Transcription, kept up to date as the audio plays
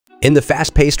In the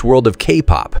fast-paced world of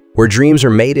K-pop, where dreams are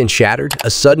made and shattered,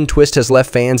 a sudden twist has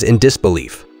left fans in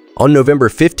disbelief. On November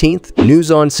 15th,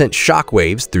 NewsOn sent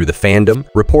shockwaves through the fandom,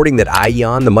 reporting that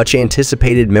Ahyeon, the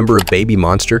much-anticipated member of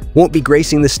BABYMONSTER, won't be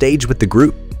gracing the stage with the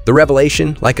group. The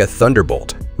revelation, like a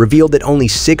thunderbolt, revealed that only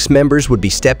 6 members would be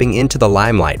stepping into the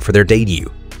limelight for their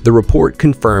debut. The report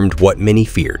confirmed what many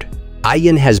feared.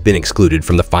 Ahyeon has been excluded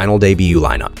from the final debut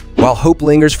lineup. While hope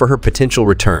lingers for her potential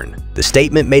return, the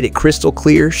statement made it crystal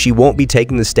clear she won't be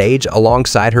taking the stage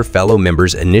alongside her fellow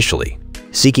members initially.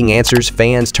 Seeking answers,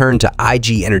 fans turned to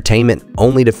IG Entertainment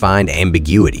only to find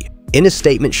ambiguity. In a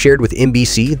statement shared with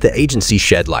iMBC, the agency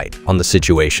shed light on the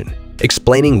situation,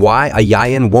 explaining why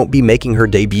Ahyeon won't be making her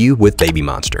debut with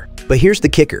BABYMONSTER. But here's the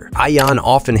kicker. Ahyeon,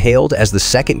 often hailed as the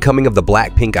second coming of the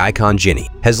Blackpink icon Jennie,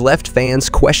 has left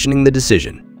fans questioning the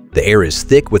decision. The air is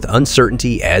thick with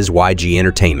uncertainty as YG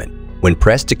Entertainment, when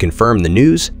pressed to confirm the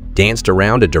news, danced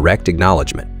around a direct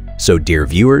acknowledgement. So dear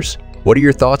viewers, what are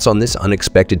your thoughts on this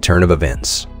unexpected turn of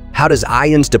events? How does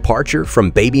Ahyeon's departure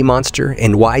from BABYMONSTER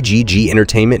and YG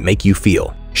Entertainment make you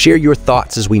feel? Share your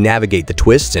thoughts as we navigate the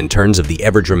twists and turns of the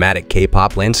ever-dramatic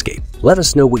K-pop landscape. Let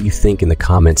us know what you think in the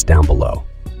comments down below.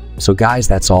 So guys,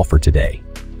 that's all for today.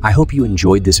 I hope you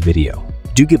enjoyed this video.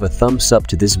 Do give a thumbs up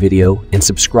to this video and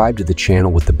subscribe to the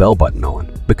channel with the bell button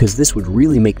on, because this would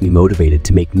really make me motivated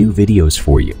to make new videos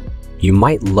for you. You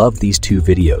might love these 2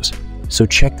 videos, so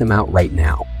check them out right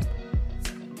now.